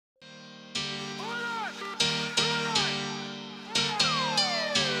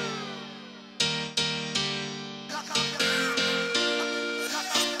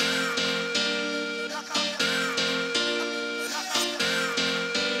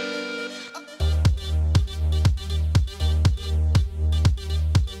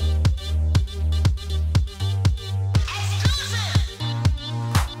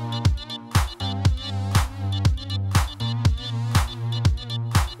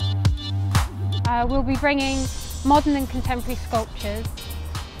we'll be bringing modern and contemporary sculptures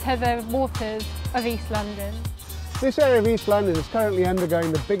to the waters of East London. This area of East London is currently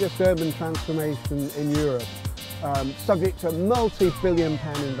undergoing the biggest urban transformation in Europe, subject to a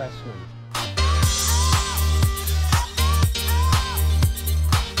multi-billion-pound investment.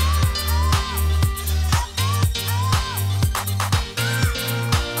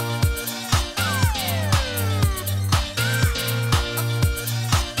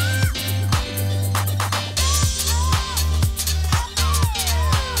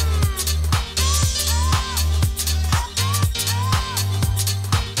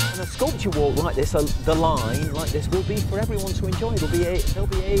 A sculpture walk like this, the line like this, will be for everyone to enjoy. They'll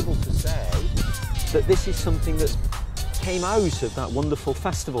be able to say that this is something that came out of that wonderful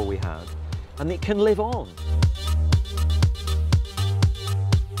festival we had, and it can live on.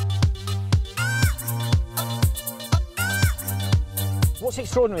 What's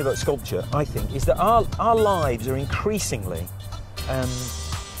extraordinary about sculpture, I think, is that our lives are increasingly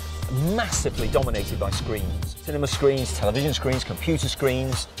massively dominated by screens. Cinema screens, television screens, computer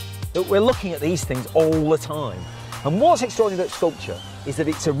screens. We're looking at these things all the time. And what's extraordinary about sculpture is that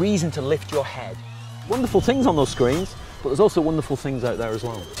it's a reason to lift your head. Wonderful things on those screens, but there's also wonderful things out there as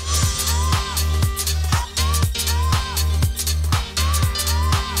well.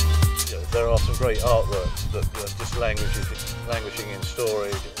 There are some great artworks that just languishing in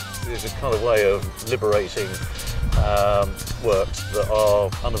storage. There's a kind of way of liberating works that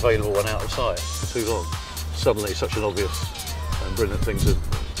are unavailable and out of sight for too long. Suddenly such an obvious and brilliant thing to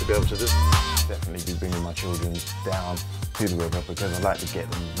be able to do. Definitely be bringing my children down to the river because I'd like to get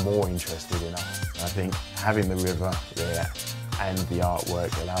them more interested in art. I think having the river there and the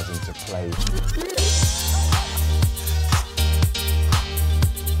artwork allows them to play.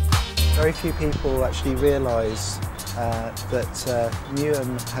 Very few people actually realise that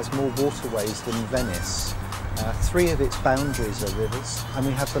Newham has more waterways than Venice. 3 of its boundaries are rivers, and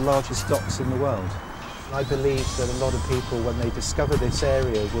we have the largest docks in the world. I believe that a lot of people, when they discover this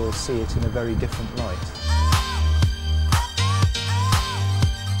area, will see it in a very different light.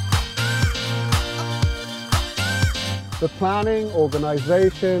 The planning,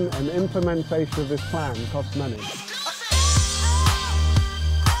 organisation and implementation of this plan costs money.